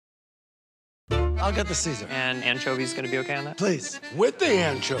I'll get the Caesar. And anchovies gonna be okay on that? Please. With the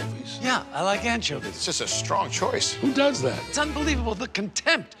anchovies. Yeah, I like anchovies. It's just a strong choice. Who does that? It's unbelievable, the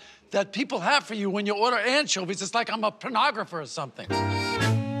contempt that people have for you when you order anchovies. It's like I'm a pornographer or something.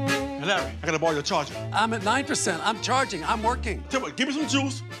 Hey, Larry, I gotta borrow your charger. I'm at 9%. I'm charging. I'm working. Tell me, give me some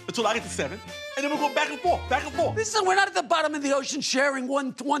juice until I get to 7, and then we'll go back and forth, back and forth. Listen, we're not at the bottom of the ocean sharing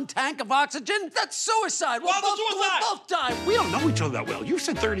one tank of oxygen. That's suicide. We'll both die. We don't know each other that well. You've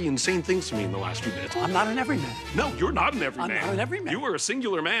said 30 insane things to me in the last few minutes. I'm not an everyman. No, you're not an everyman. I'm not an everyman. You are a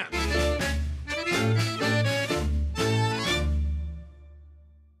singular man.